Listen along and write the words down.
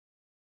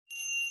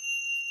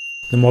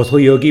The Mortal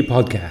Yogi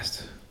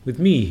Podcast with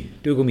me,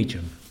 Dougal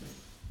Meacham.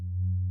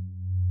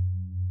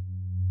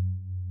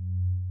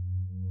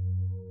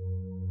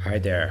 Hi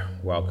there,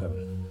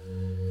 welcome.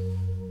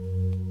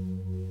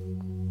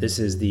 This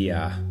is the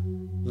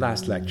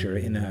last lecture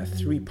in a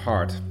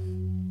 3-part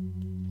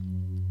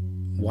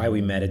Why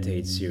We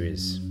Meditate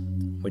series,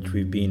 which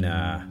we've been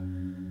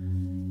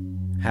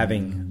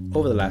having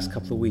over the last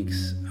couple of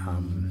weeks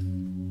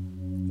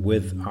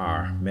with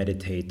our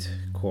Meditate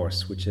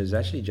course, which has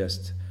actually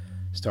just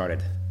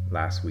started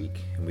last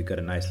week, and we got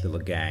a nice little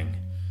gang.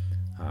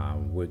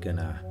 We're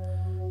gonna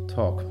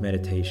talk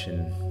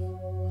meditation.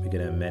 We're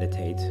gonna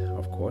meditate,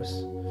 of course,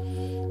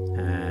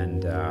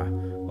 and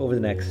over the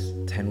next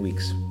 10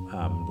 weeks,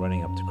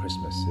 running up to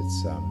Christmas,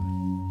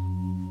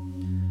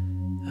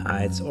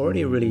 it's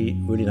already a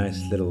really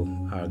nice little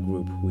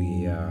group.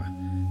 We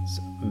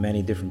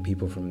many different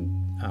people from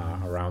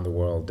around the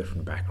world,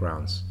 different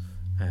backgrounds,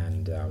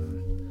 and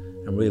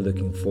I'm really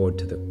looking forward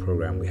to the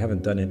program. We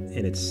haven't done it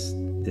in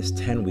this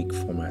 10-week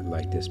format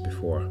like this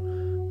before,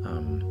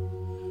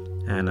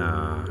 and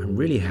I'm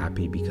really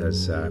happy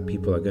because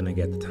people are going to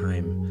get the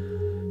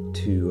time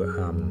to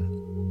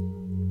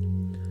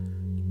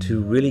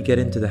really get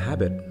into the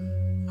habit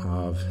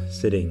of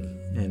sitting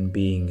and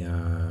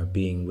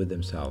being with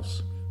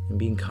themselves and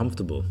being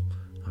comfortable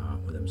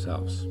with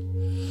themselves.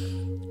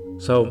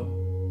 So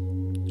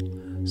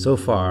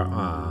far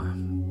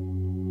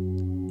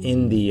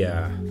in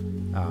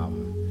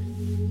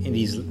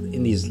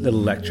these little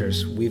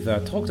lectures, we've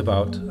talked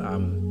about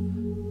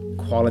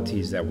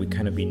qualities that we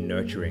kind of be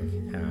nurturing,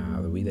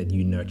 that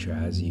you nurture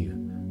as you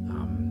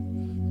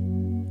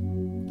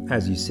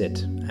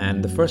sit.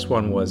 And the first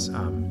one was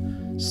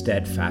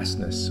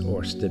steadfastness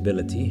or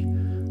stability.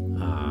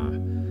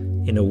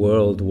 In a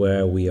world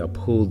where we are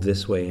pulled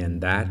this way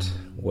and that,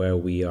 where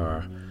we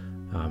are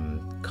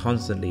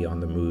constantly on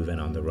the move and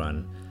on the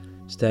run,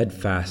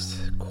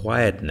 steadfast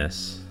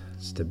quietness,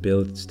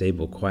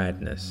 stable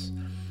quietness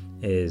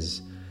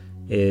is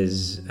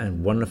a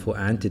wonderful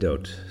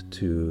antidote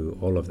to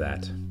all of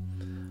that.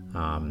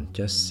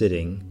 Just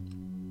sitting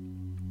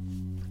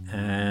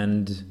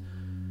and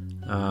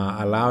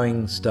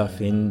allowing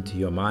stuff into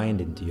your mind,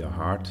 into your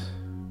heart,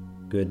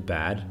 good,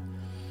 bad,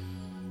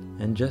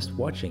 and just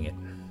watching it.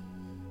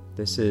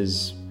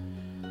 This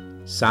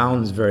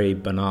sounds very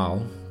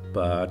banal,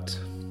 but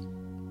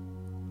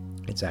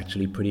it's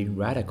actually pretty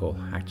radical,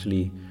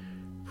 actually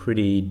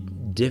pretty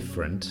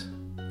different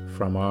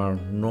from our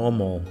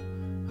normal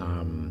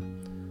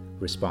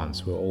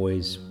response. We're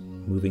always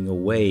moving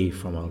away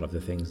from all of the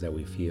things that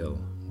we feel,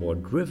 or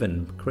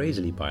driven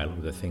crazily by all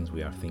of the things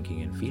we are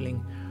thinking and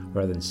feeling,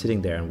 rather than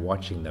sitting there and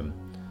watching them.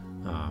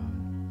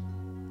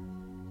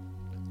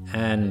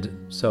 And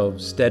so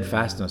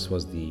steadfastness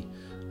was the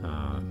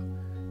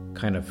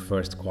kind of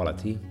first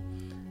quality.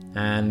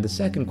 And the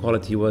second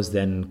quality was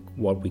then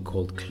what we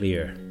called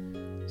clear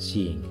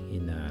seeing.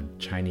 In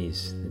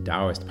Chinese, the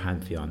Taoist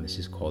pantheon, this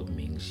is called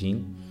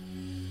Mingxin.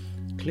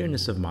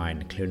 Clearness of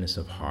mind, clearness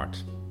of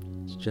heart.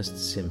 It's just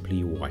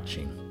simply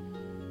watching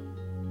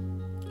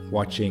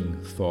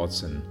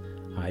thoughts and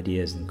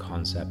ideas and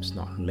concepts,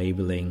 not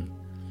labeling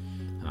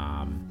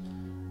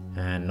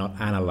and not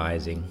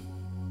analyzing,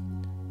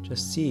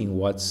 just seeing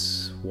what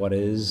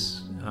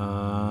is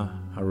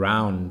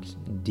around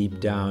deep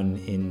down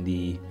in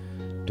the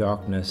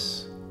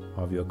darkness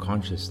of your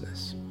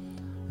consciousness.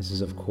 This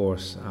is, of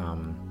course,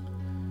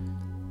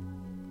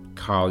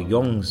 Carl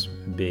Jung's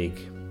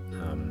big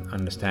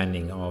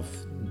understanding of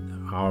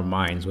our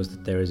minds was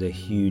that there is a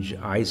huge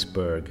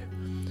iceberg,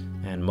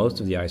 and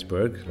most of the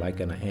iceberg, like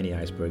any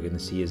iceberg in the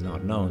sea, is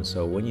not known.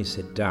 So when you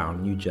sit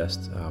down, you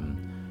just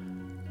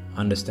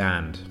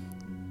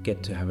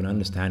get to have an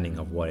understanding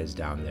of what is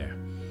down there.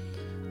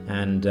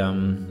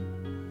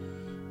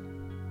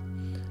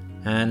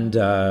 And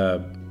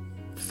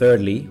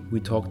thirdly,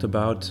 we talked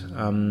about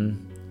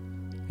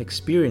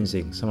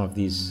experiencing some of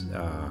these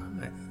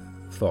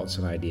thoughts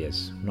and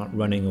ideas, not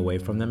running away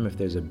from them. If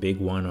there's a big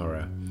one or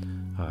a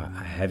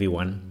heavy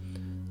one,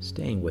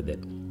 staying with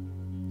it.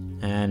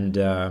 And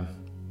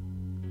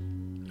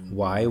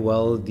why?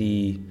 Well,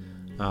 the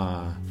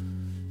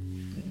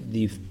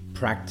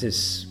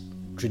practice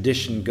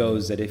tradition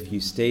goes that if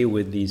you stay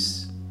with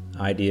these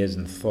ideas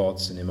and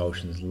thoughts and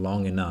emotions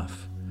long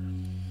enough,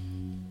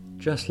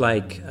 just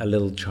like a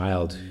little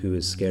child who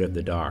is scared of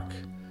the dark,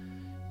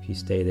 if you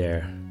stay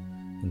there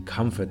and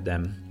comfort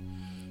them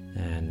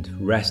and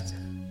rest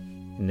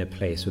in a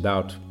place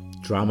without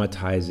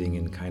dramatizing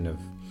and kind of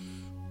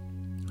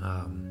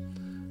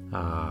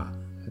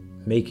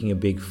making a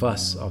big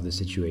fuss of the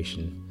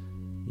situation,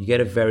 you get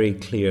a very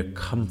clear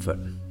comfort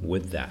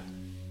with that.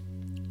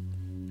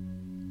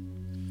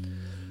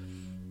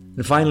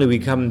 And finally, we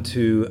come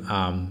to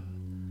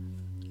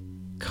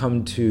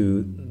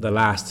the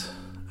last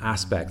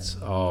aspects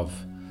of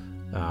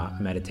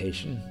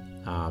meditation,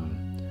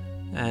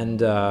 and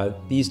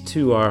these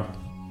two are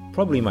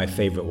probably my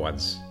favorite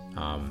ones.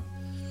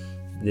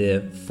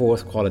 The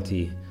fourth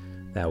quality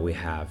that we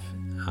have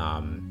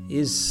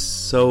is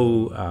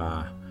so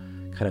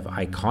kind of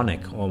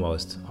iconic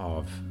almost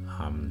of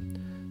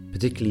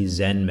particularly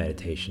Zen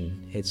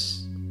meditation.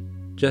 It's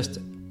just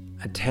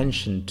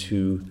attention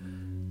to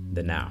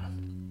the now,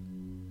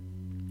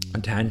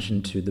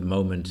 attention to the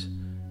moment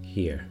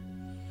here.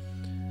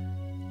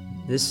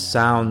 This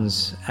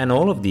sounds, and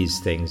all of these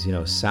things,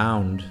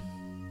 sound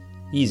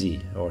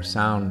easy or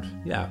sound,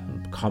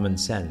 common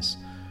sense.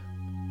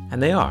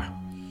 And they are.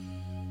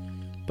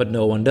 But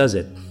no one does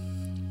it.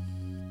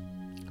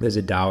 There's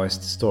a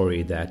Taoist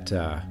story that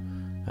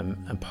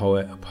a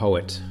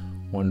poet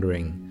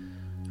wandering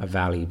a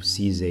valley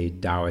sees a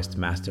Taoist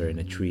master in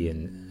a tree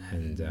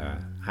and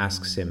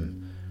asks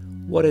him,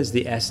 "What is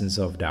the essence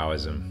of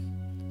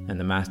Taoism?" And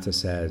the master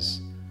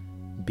says,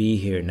 "Be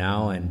here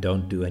now and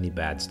don't do any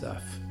bad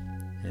stuff."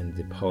 And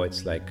the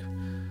poet's like,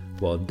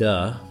 "Well,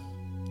 duh,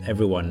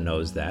 everyone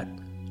knows that."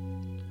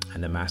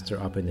 And the master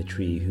up in the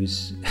tree, who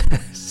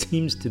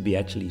seems to be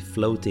actually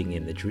floating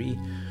in the tree,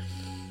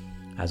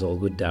 as all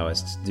good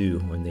Taoists do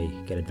when they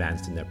get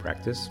advanced in their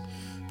practice,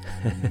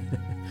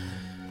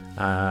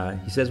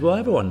 he says, "Well,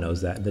 everyone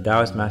knows that." The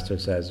Taoist master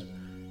says,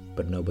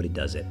 "But nobody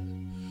does it."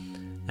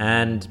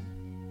 And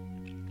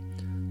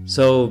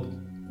so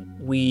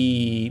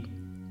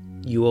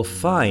you will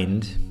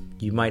find,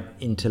 you might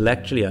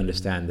intellectually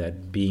understand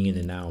that being in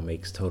the now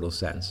makes total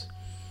sense.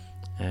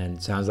 And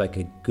it sounds like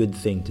a good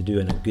thing to do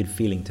and a good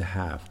feeling to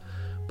have.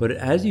 But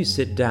as you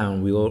sit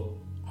down, we will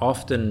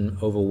often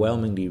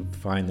overwhelmingly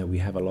find that we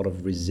have a lot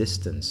of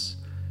resistance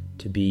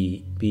to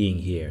being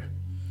here.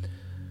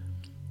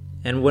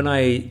 And when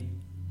I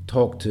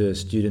talk to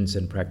students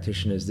and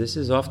practitioners, this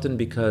is often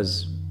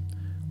because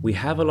we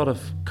have a lot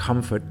of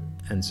comfort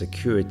and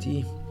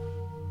security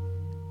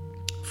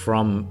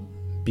from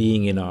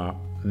being in our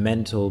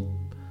mental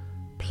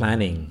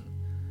planning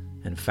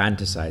and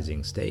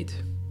fantasizing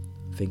state,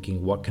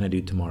 thinking, what can I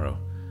do tomorrow?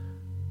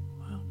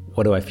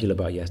 What do I feel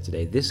about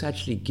yesterday? This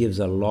actually gives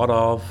a lot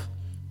of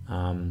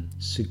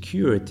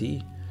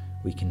security.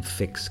 We can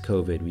fix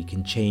COVID, we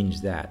can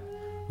change that,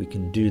 we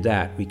can do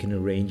that, we can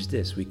arrange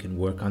this, we can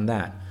work on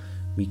that,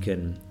 we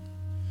can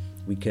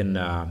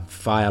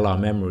file our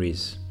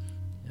memories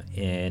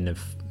in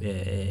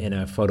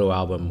a photo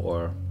album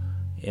or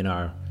in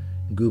our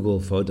Google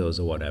Photos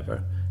or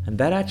whatever. And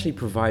that actually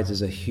provides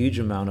us a huge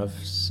amount of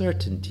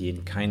certainty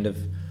and kind of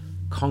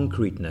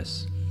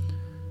concreteness.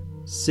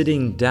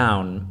 Sitting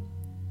down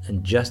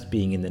and just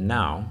being in the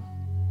now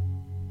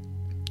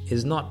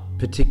is not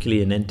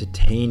particularly an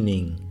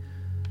entertaining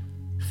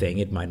thing.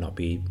 It might not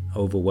be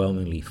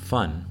overwhelmingly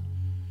fun,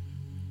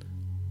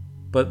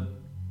 but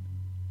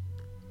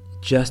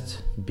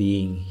just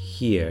being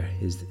here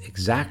is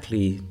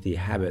exactly the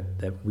habit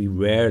that we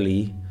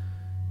rarely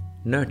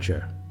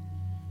nurture.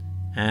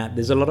 And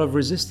there's a lot of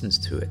resistance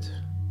to it.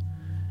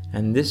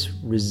 And this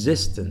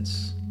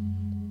resistance,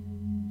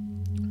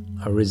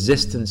 a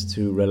resistance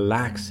to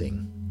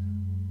relaxing,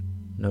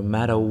 no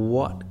matter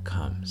what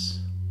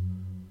comes,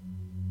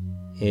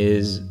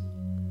 is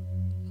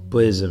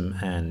Buddhism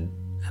and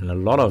a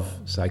lot of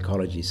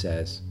psychology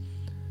says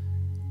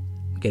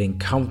getting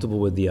comfortable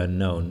with the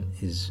unknown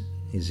is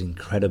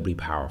incredibly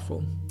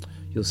powerful.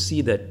 You'll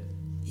see that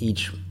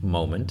each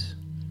moment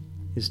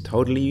is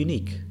totally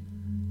unique.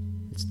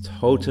 It's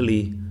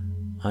totally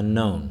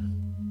unknown.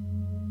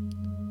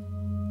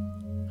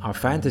 Our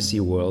fantasy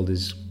world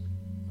is,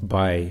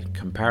 by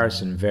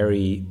comparison,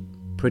 very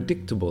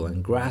predictable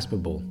and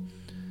graspable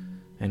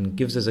and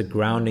gives us a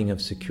grounding of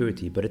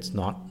security, but it's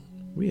not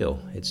real.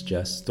 It's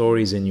just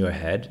stories in your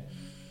head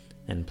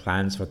and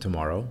plans for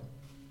tomorrow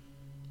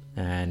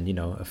and,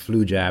 a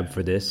flu jab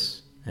for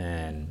this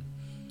and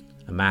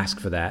a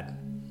mask for that.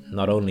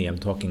 Not only I'm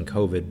talking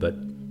COVID, but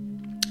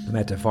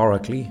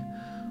metaphorically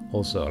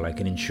also like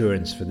an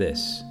insurance for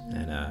this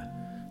and a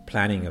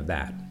planning of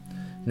that.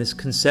 And this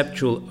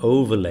conceptual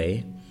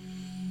overlay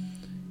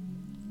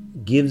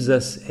gives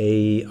us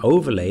a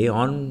overlay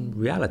on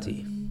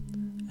reality.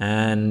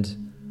 And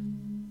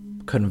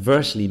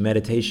conversely,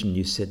 meditation,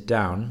 you sit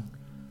down,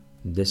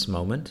 this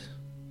moment,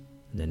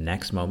 the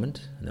next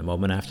moment, and the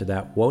moment after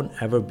that won't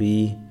ever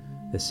be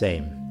the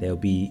same. They'll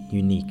be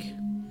unique.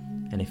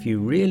 And if you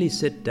really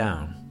sit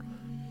down,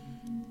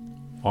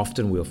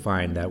 often we'll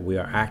find that we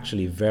are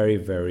actually very,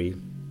 very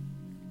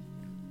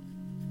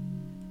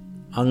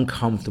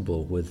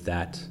uncomfortable with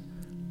that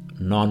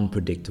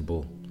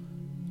non-predictable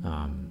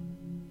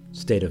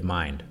state of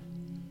mind.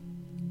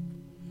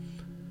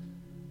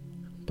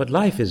 But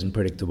life isn't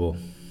predictable.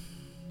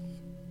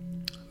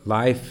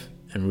 Life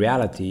and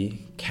reality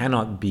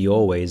cannot be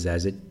always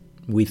as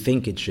we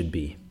think it should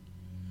be.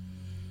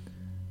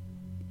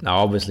 Now,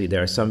 obviously,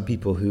 there are some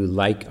people who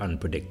like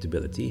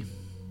unpredictability,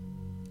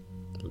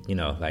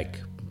 like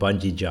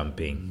bungee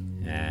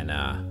jumping and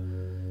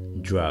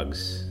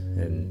drugs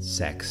and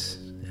sex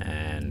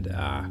and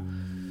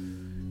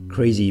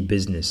crazy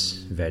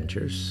business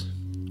ventures,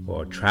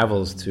 or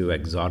travels to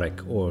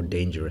exotic or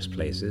dangerous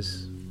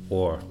places,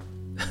 or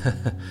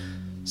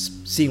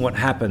seeing what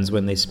happens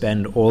when they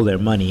spend all their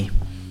money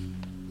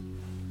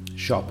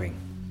shopping,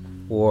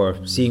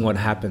 or seeing what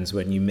happens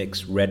when you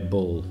mix Red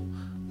Bull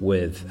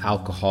with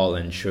alcohol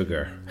and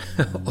sugar.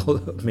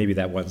 Although maybe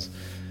that one's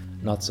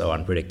not so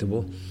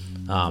unpredictable.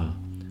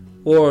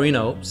 Or,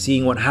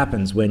 seeing what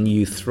happens when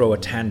you throw a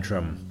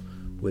tantrum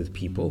with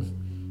people.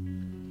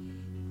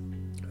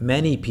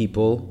 Many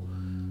people,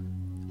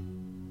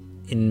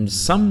 in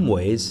some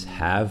ways,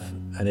 have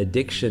an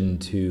addiction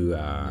to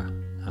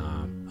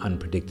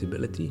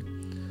unpredictability.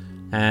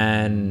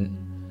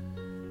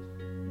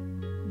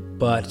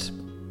 But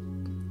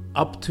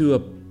up to a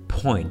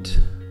point,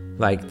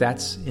 like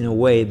that's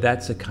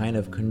a kind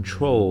of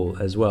control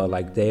as well.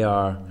 Like they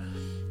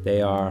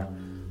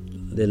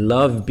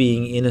love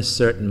being in a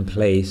certain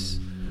place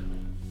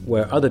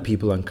where other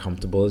people are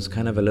uncomfortable. Is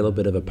kind of a little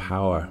bit of a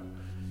power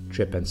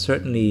trip, and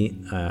certainly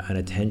an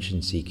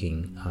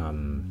attention-seeking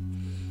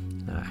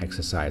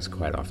exercise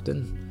quite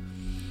often.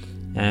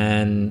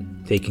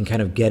 And they can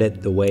kind of get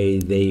it the way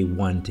they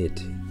want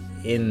it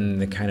in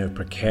the kind of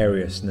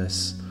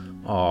precariousness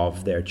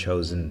of their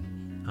chosen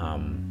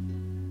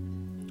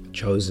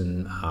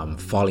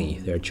folly,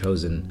 their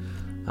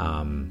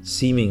chosen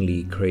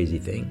seemingly crazy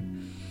thing.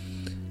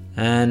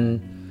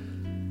 And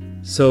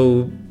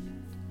so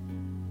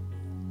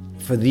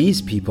for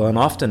these people, and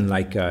often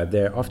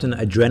they're often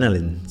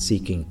adrenaline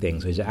seeking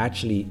things, which are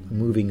actually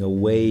moving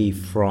away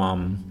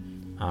from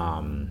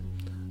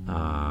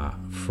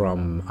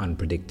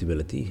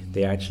unpredictability.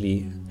 They're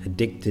actually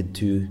addicted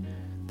to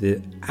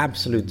the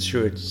absolute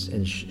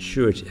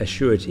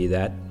surety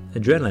that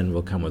adrenaline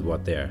will come with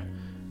what they're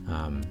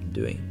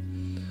doing.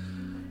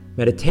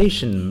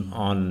 Meditation,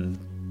 on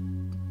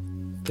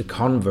the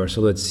converse,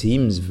 although it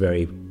seems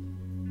very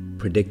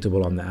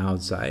predictable on the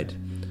outside,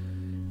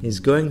 is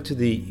going to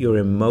your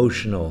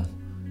emotional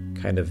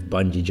kind of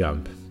bungee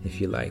jump, if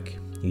you like.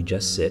 You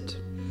just sit,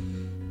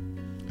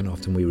 and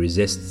often we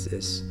resist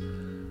this.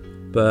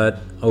 But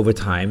over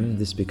time,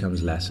 this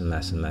becomes less and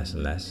less and less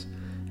and less.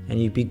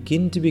 And you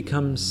begin to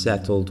become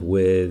settled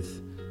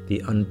with the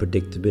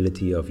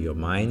unpredictability of your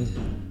mind,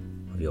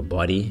 of your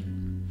body.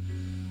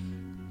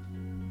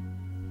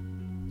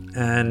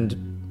 And,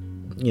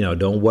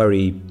 don't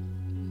worry,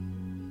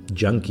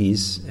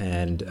 junkies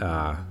and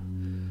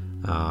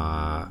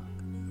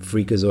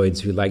freakazoids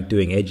who like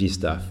doing edgy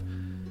stuff.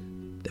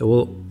 There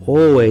will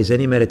always,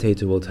 any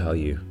meditator will tell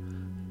you,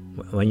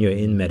 when you're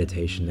in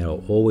meditation, there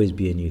will always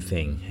be a new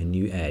thing, a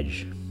new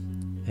edge,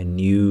 a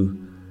new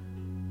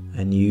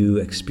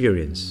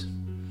experience.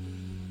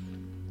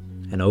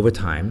 And over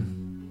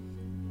time,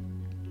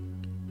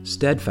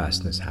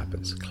 steadfastness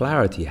happens,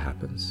 clarity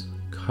happens,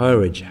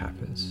 courage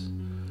happens.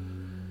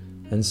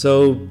 And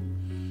so,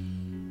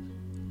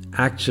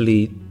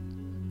 actually,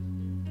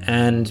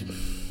 and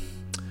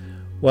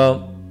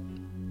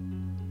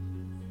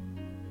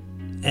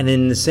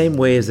in the same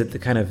way as that the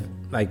kind of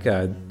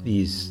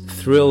these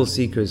thrill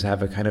seekers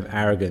have a kind of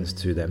arrogance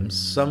to them,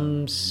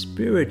 some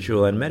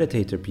spiritual and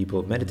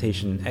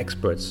meditation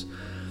experts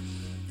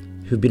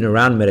who've been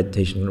around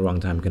meditation a long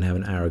time can have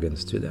an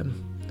arrogance to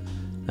them.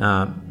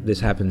 This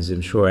happens,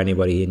 I'm sure,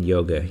 anybody in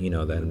yoga,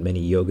 that many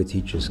yoga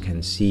teachers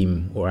can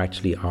seem, or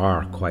actually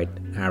are, quite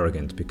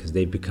arrogant because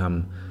they've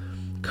become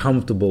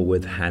comfortable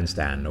with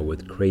handstand or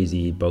with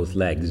crazy both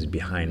legs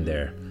behind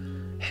their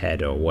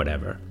head or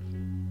whatever.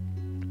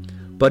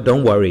 But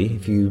don't worry,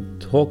 if you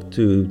talk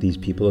to these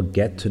people or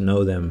get to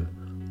know them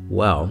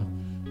well,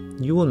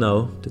 you will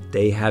know that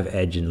they have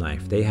edge in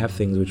life. They have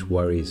things which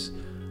worries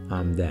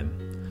them.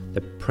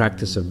 The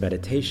practice of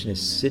meditation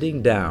is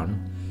sitting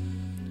down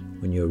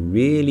when you're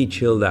really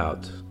chilled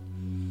out,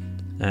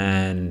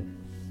 and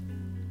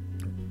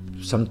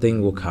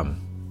something will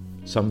come.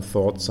 Some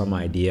thought, some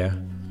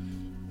idea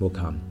will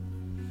come.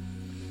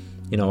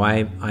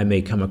 I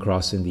may come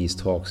across in these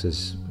talks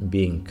as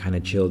being kind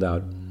of chilled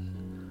out,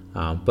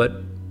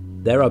 but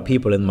there are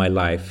people in my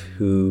life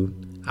who,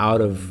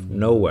 out of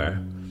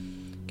nowhere,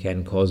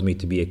 can cause me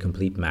to be a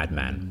complete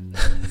madman.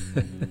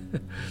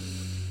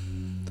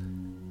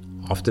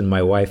 Often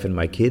my wife and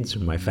my kids,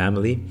 my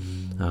family.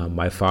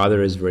 My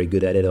father is very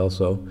good at it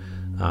also.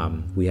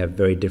 We have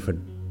very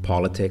different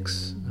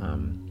politics,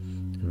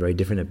 very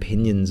different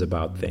opinions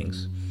about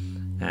things.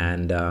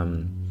 And,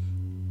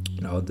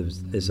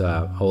 there's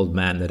an old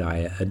man that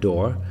I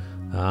adore.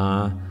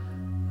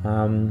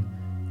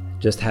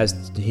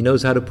 He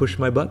knows how to push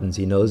my buttons.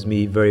 He knows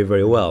me very,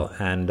 very well.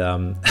 And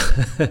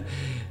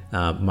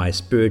my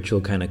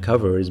spiritual kind of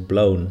cover is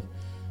blown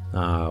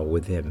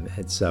with him.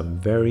 It's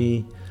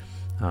very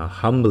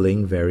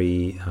humbling,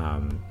 very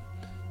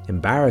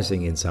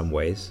embarrassing in some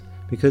ways,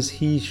 because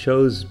he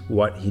shows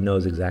what he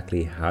knows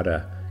exactly how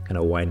to kind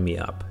of wind me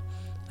up.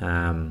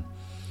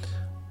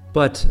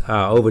 But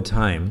over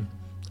time,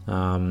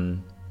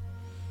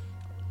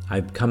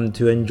 I've come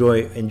to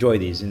enjoy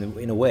these.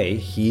 In a way,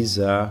 he's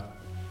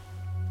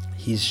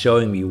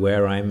showing me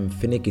where I'm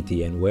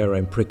finicky and where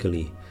I'm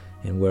prickly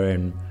and where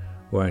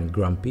I'm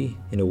grumpy.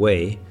 In a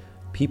way,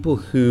 people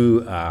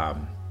who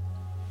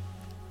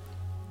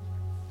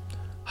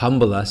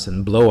humble us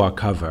and blow our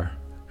cover,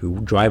 who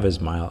drive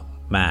us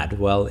mad,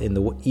 well, in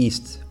the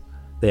East,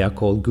 they are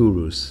called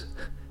gurus.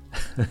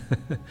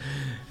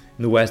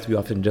 In the West, we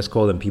often just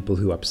call them people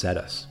who upset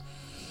us.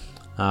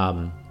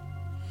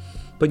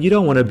 But you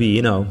don't want to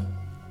be,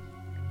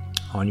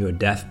 on your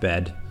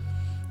deathbed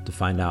to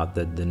find out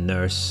that the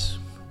nurse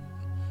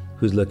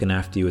who's looking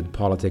after you with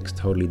politics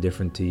totally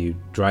different to you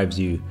drives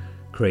you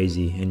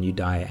crazy and you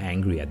die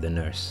angry at the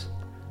nurse.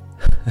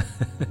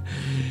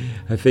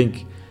 I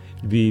think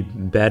it'd be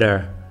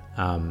better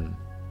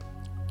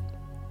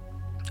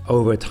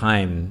over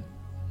time,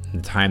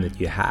 the time that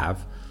you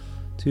have,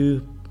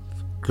 to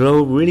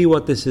grow. Really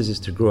what this is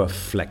to grow a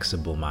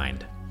flexible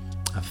mind,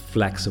 a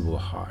flexible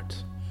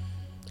heart,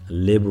 a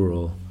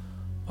liberal,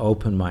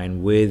 open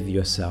mind with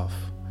yourself.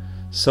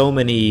 So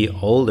many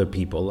older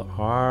people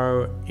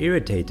are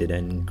irritated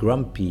and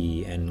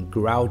grumpy and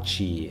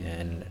grouchy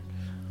and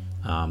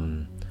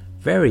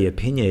very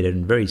opinionated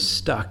and very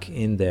stuck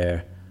in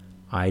their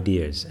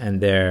ideas, and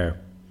their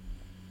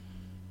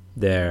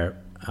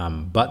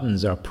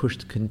buttons are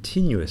pushed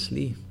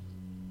continuously,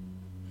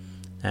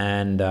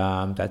 and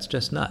that's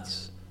just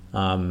nuts.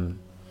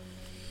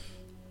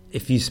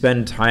 If you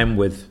spend time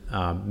with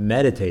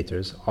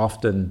meditators,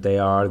 often they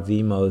are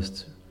the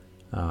most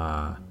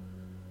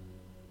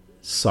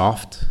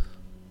soft,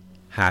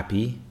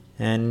 happy,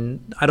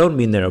 and I don't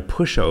mean they're a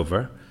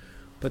pushover,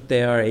 but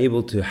they are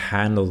able to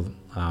handle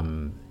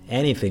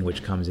anything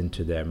which comes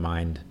into their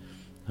mind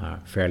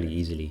fairly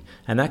easily.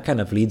 And that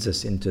kind of leads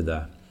us into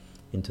the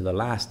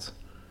last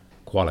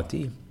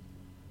quality.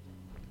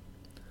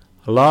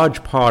 A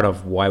large part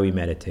of why we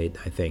meditate,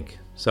 I think.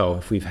 So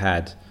if we've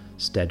had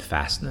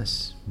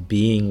steadfastness,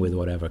 being with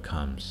whatever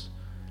comes,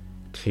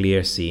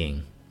 clear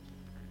seeing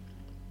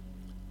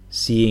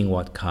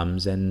what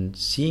comes and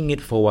seeing it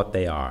for what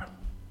they are,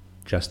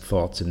 just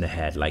thoughts in the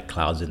head like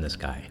clouds in the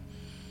sky,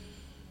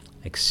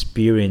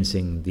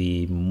 experiencing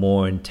the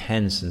more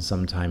intense and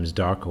sometimes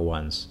darker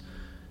ones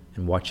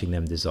and watching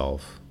them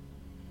dissolve.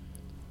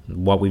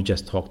 What we've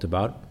just talked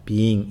about,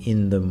 being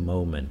in the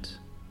moment,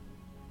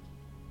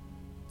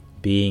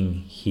 being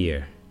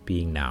here,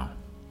 being now,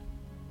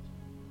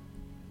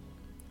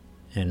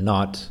 and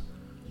not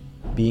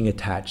being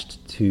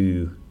attached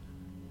to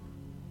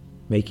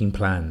making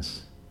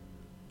plans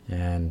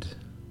and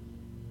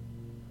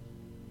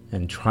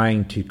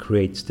trying to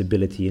create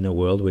stability in a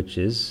world which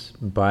is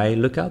by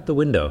look out the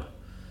window.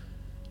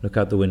 Look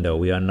out the window.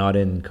 We are not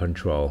in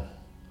control.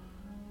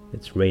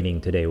 It's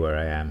raining today where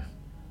I am.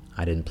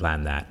 I didn't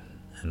plan that,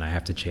 and I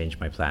have to change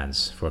my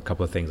plans for a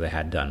couple of things I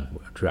had done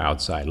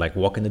outside, like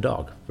walking the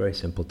dog. Very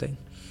simple thing.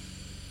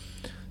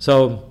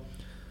 So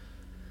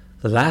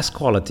the last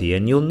quality,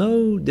 and you'll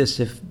know this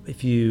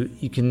if you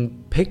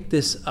can pick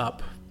this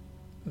up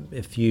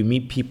if you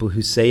meet people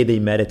who say they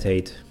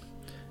meditate.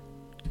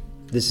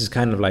 This is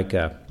kind of like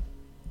a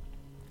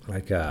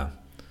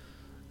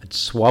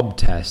swab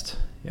test,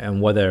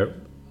 and whether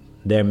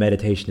their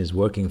meditation is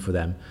working for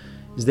them,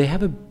 is they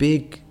have a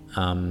big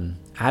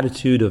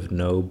attitude of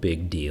no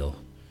big deal.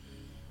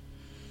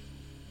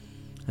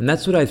 And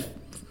that's what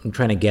I'm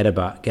trying to get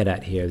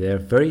at here. They're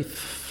very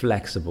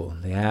flexible.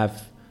 They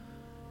have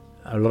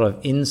a lot of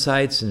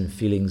insights and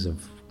feelings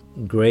of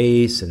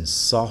grace and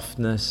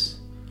softness,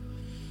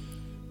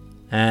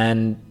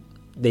 and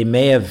they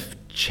may have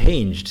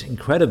changed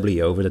incredibly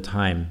over the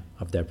time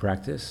of their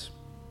practice,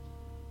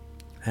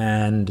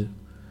 and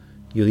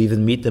you'll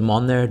even meet them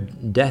on their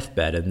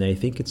deathbed and they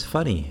think it's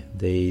funny.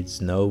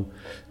 It's no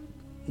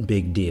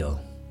big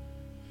deal.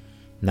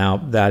 Now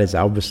that is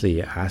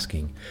obviously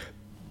asking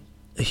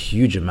a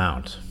huge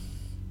amount,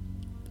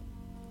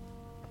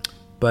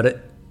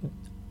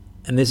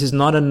 and this is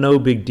not a no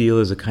big deal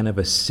as a kind of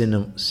a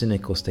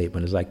cynical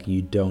statement. It's like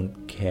you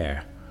don't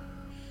care.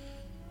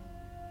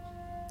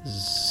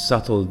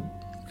 Subtle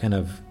kind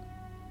of,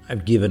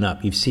 I've given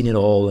up. You've seen it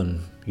all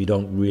and you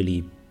don't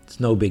really, it's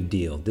no big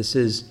deal. This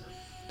is,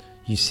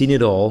 you've seen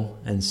it all,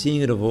 and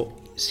seeing it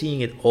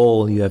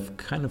all, you have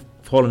kind of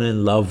fallen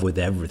in love with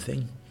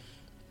everything,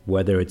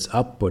 whether it's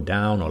up or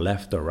down or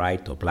left or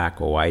right or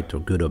black or white or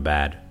good or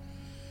bad.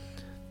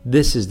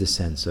 This is the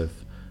sense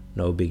of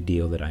no big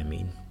deal that I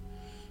mean.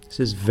 This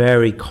is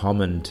very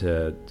common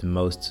to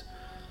most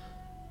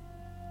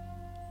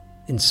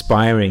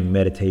inspiring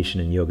meditation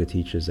and yoga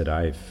teachers that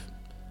I've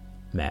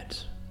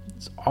met.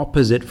 It's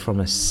opposite from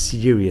a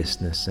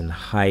seriousness and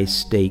high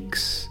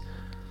stakes.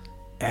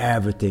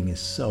 Everything is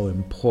so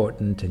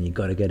important and you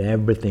got to get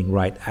everything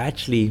right.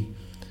 Actually,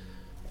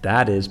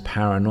 that is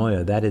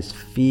paranoia. That is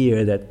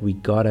fear that we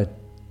gotta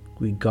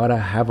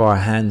have our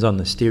hands on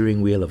the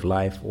steering wheel of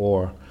life,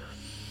 or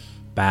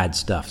bad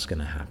stuff's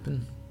gonna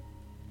happen.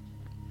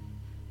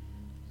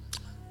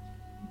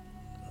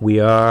 We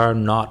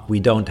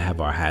don't have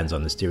our hands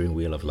on the steering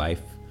wheel of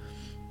life.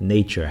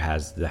 Nature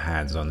has the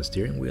hands on the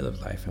steering wheel of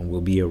life, and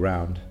will be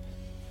around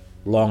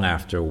long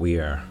after we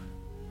are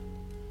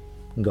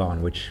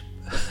gone, which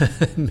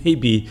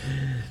maybe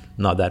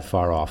not that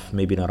far off,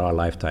 maybe not our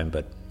lifetime,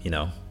 but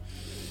a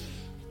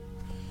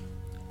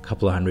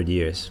couple of 100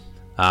 years.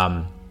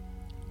 If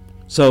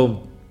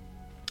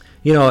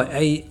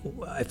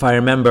I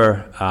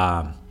remember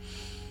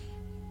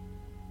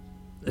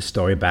a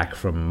story back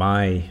from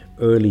my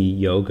early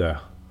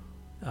yoga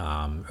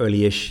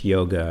early-ish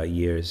yoga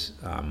years,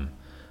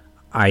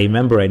 I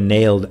remember I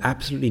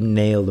absolutely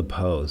nailed the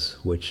pose,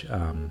 which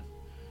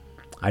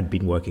I'd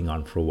been working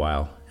on for a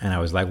while. And I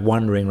was like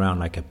wandering around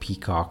like a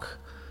peacock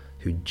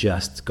who'd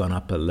just gone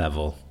up a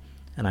level.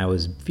 And I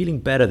was feeling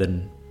better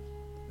than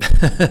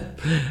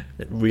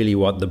really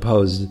what the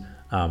pose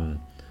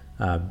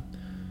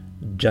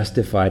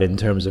justified in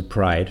terms of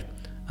pride.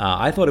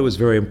 I thought it was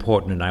very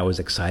important, and I was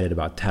excited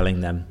about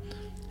telling them.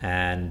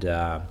 And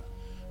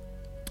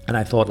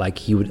I thought like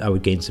I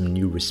would gain some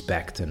new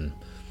respect and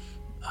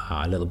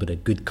a little bit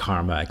of good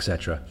karma,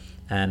 etc.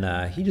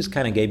 And he just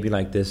kind of gave me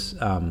like this,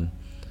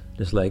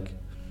 just like,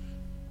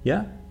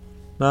 yeah,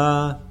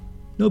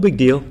 no big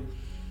deal.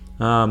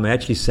 I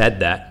actually said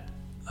that,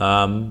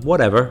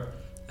 whatever.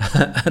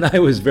 And I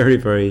was very,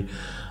 very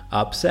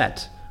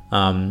upset.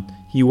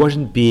 He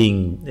wasn't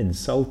being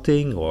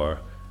insulting or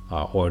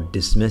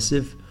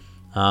dismissive.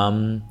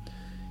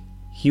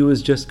 He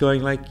was just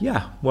going like,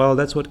 yeah, well,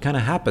 that's what kind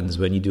of happens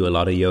when you do a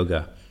lot of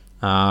yoga.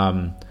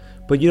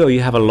 But,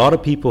 you have a lot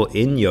of people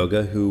in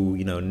yoga who,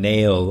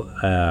 nail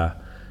a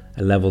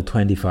level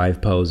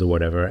 25 pose or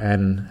whatever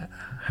and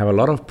have a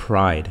lot of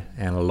pride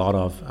and a lot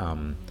of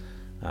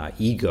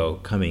ego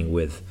coming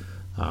with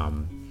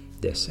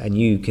this. And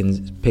you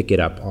can pick it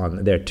up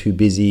on, they're too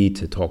busy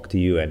to talk to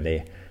you, and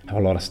they have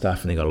a lot of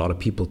stuff, and they got a lot of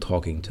people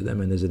talking to them.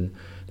 And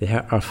they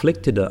are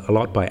afflicted a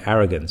lot by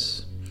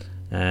arrogance.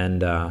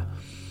 And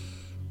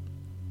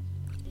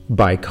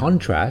by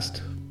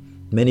contrast,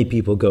 many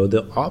people go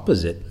the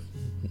opposite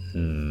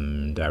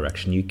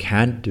direction. You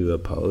can't do a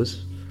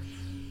pose,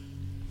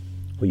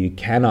 or you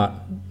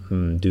cannot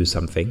do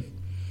something,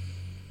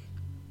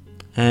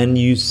 and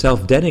you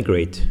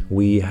self-denigrate.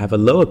 We have a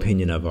low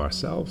opinion of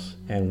ourselves,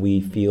 and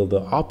we feel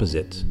the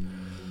opposite.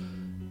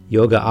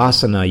 Yoga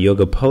asana,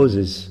 yoga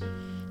poses,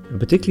 and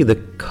particularly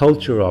the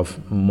culture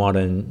of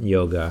modern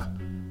yoga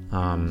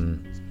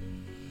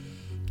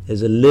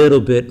is a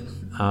little bit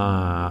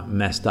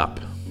messed up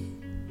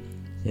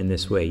in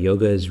this way.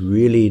 Yoga is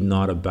really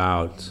not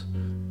about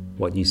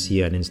what you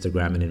see on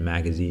Instagram and in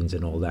magazines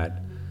and all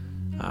that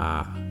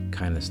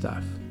kind of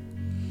stuff.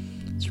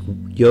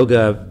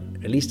 Yoga,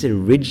 at least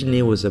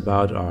originally, was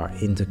about our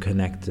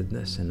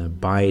interconnectedness and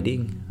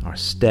abiding, our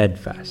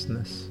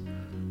steadfastness,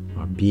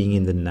 our being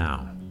in the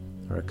now,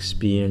 our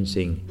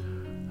experiencing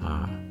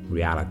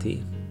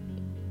reality.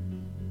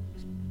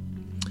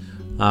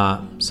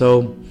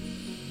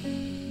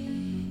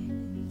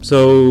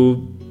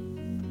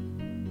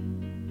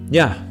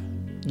 Yeah,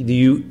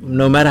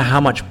 no matter how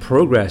much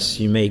progress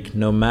you make,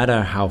 no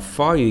matter how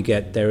far you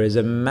get, there is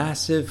a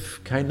massive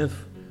kind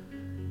of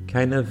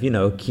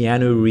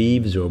Keanu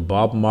Reeves or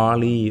Bob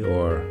Marley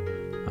or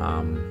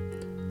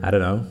I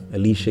don't know,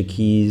 Alicia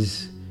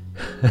Keys,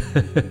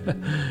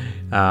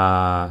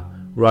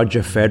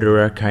 Roger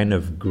Federer kind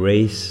of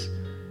grace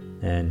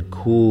and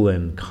cool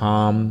and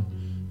calm,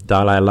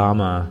 Dalai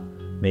Lama,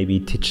 maybe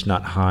Thich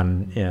Nhat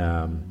Hanh,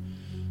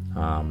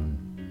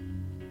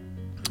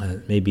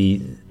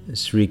 maybe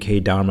Sri K.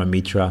 Dharma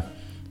Mitra,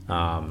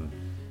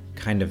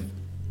 kind of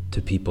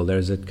to people.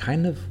 There's a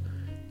kind of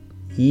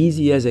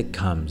easy as it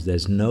comes.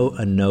 There's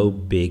no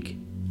big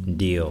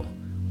deal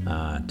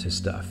to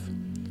stuff.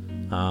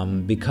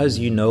 Because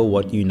you know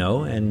what you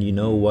know, and you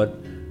know what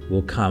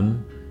will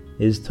come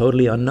is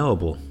totally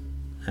unknowable.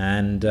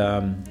 And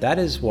that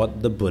is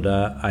what the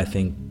Buddha, I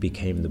think,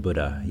 became the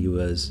Buddha. He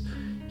was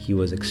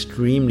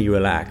extremely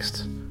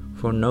relaxed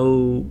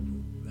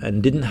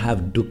and didn't have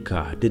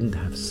dukkha, didn't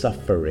have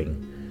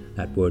suffering.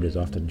 That word is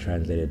often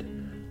translated.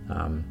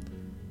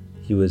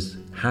 He was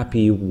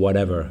happy,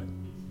 whatever.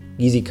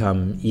 Easy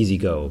come, easy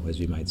go, as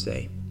we might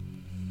say.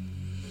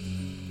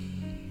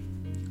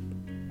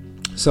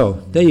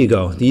 So there you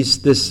go.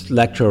 This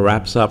lecture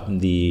wraps up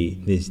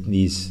this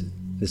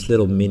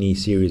little mini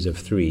series of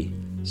 3: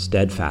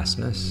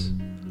 steadfastness,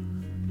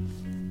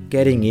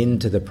 getting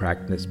into the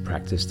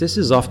practice. This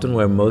is often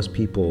where most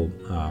people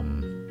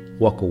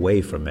walk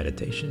away from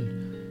meditation,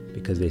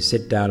 because they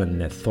sit down and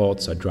their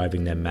thoughts are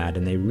driving them mad,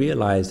 and they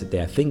realize that they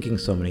are thinking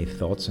so many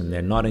thoughts and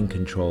they're not in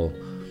control,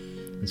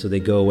 and so they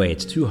go away.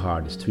 It's too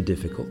hard, it's too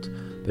difficult.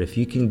 But if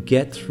you can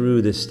get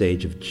through this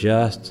stage of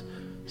just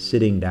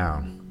sitting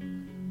down,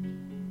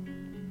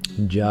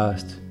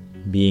 just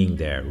being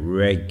there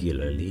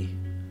regularly,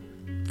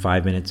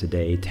 5 minutes a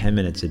day, 10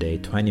 minutes a day,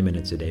 20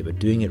 minutes a day, but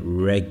doing it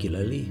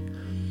regularly,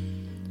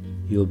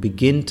 you'll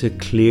begin to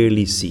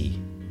clearly see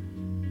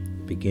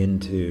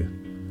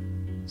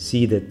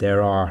that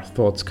there are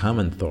thoughts come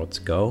and thoughts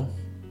go,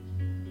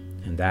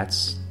 and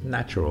that's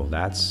natural,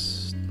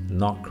 that's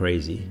not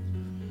crazy,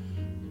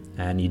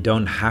 and you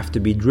don't have to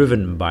be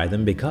driven by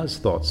them, because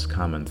thoughts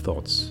come and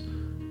thoughts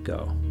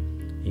go.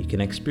 You can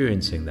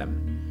experiencing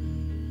them,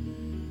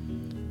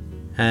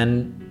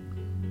 and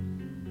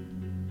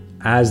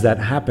as that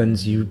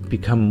happens, you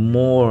become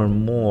more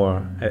and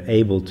more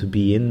able to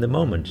be in the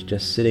moment,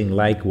 just sitting,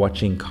 like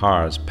watching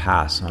cars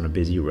pass on a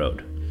busy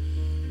road.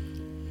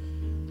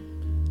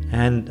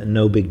 And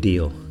no big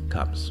deal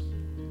comes.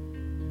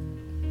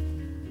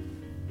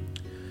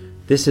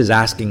 This is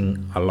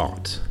asking a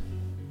lot.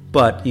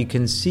 But you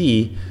can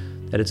see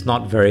that it's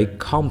not very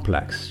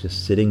complex,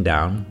 just sitting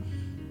down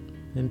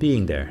and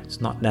being there.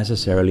 It's not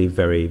necessarily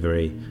very,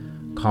 very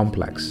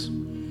complex.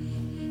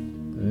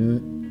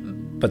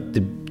 But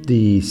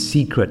the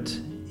secret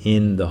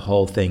in the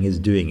whole thing is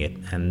doing it,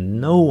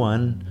 and no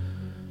one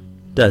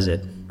does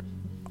it.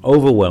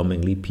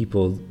 Overwhelmingly,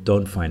 people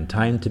don't find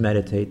time to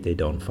meditate, they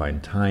don't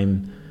find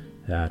time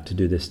to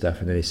do this stuff,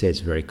 and then they say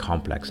it's very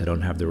complex. I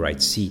don't have the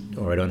right seat,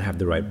 or I don't have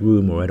the right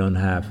room, or I don't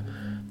have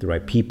the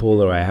right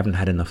people, or I haven't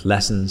had enough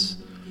lessons.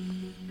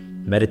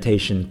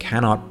 Meditation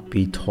cannot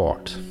be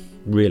taught,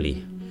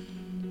 really.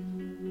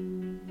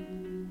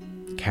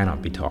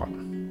 Cannot be taught.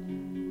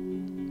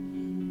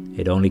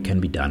 It only can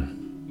be done.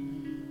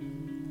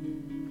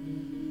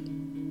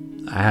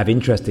 I have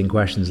interesting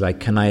questions like,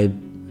 can I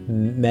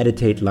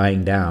meditate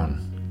lying down?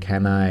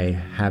 Can I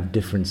have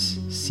different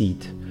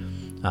seat?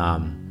 Why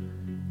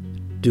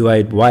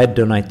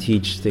don't I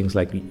teach things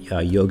like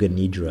yoga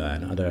nidra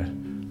and other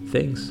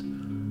things?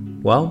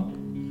 Well,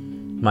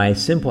 my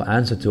simple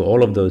answer to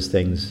all of those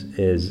things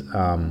is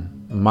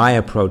my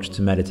approach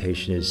to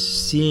meditation is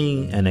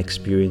seeing and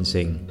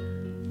experiencing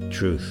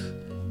truth,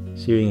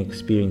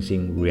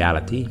 experiencing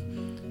reality.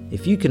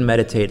 If you can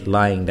meditate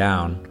lying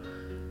down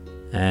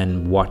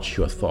and watch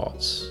your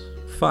thoughts,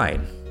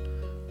 fine.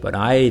 But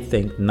I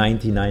think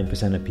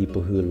 99% of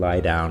people who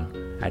lie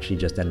down actually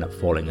just end up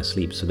falling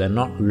asleep. So they're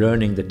not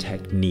learning the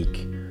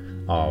technique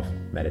of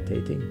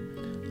meditating.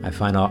 I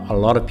find a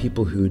lot of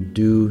people who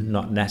do,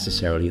 not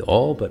necessarily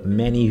all, but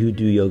many who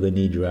do yoga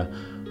nidra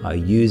are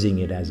using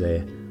it as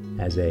a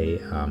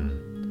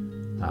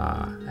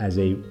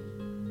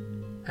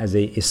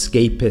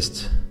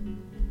escapist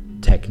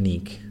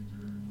technique,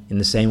 in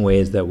the same way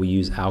as that we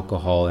use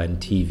alcohol and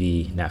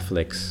TV,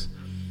 Netflix,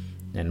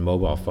 and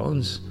mobile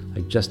phones,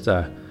 like just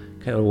a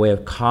kind of a way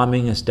of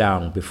calming us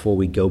down before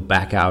we go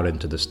back out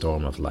into the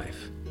storm of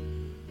life.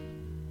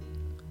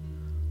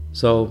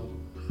 So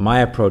my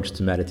approach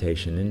to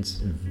meditation is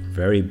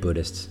very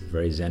Buddhist,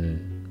 very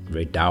Zen,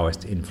 very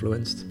Taoist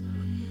influenced,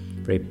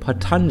 very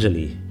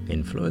Patanjali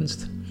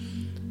influenced,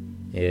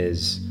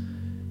 is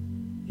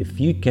if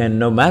you can,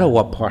 no matter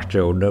what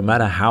posture or no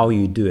matter how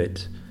you do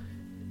it,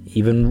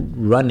 even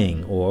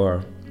running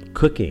or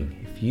cooking,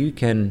 if you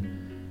can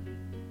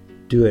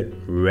do it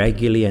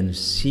regularly and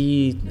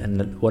see,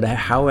 and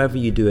however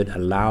you do it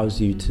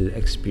allows you to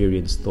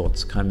experience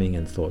thoughts coming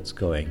and thoughts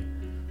going,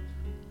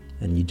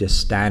 and you're just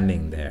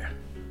standing there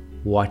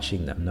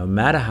watching them. No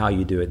matter how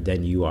you do it,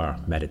 then you are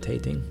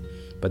meditating.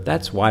 But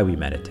that's why we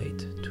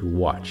meditate, to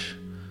watch,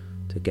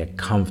 to get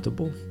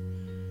comfortable,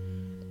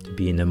 to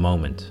be in the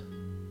moment.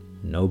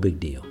 No big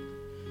deal.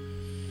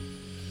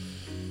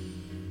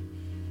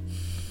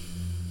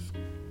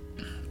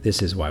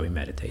 This is why we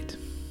meditate.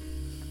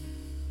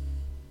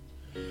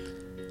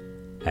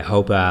 I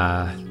hope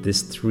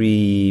this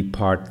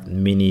 3-part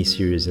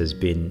mini-series has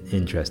been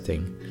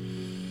interesting.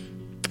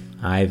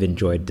 I've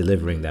enjoyed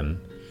delivering them.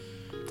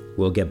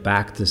 We'll get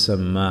back to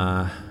some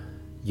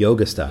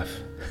yoga stuff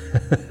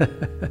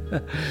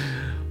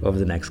over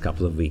the next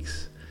couple of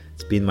weeks.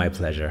 It's been my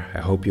pleasure. I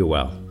hope you're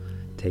well.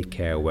 Take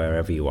care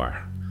wherever you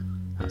are.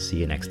 I'll see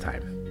you next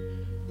time.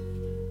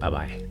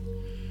 Bye-bye.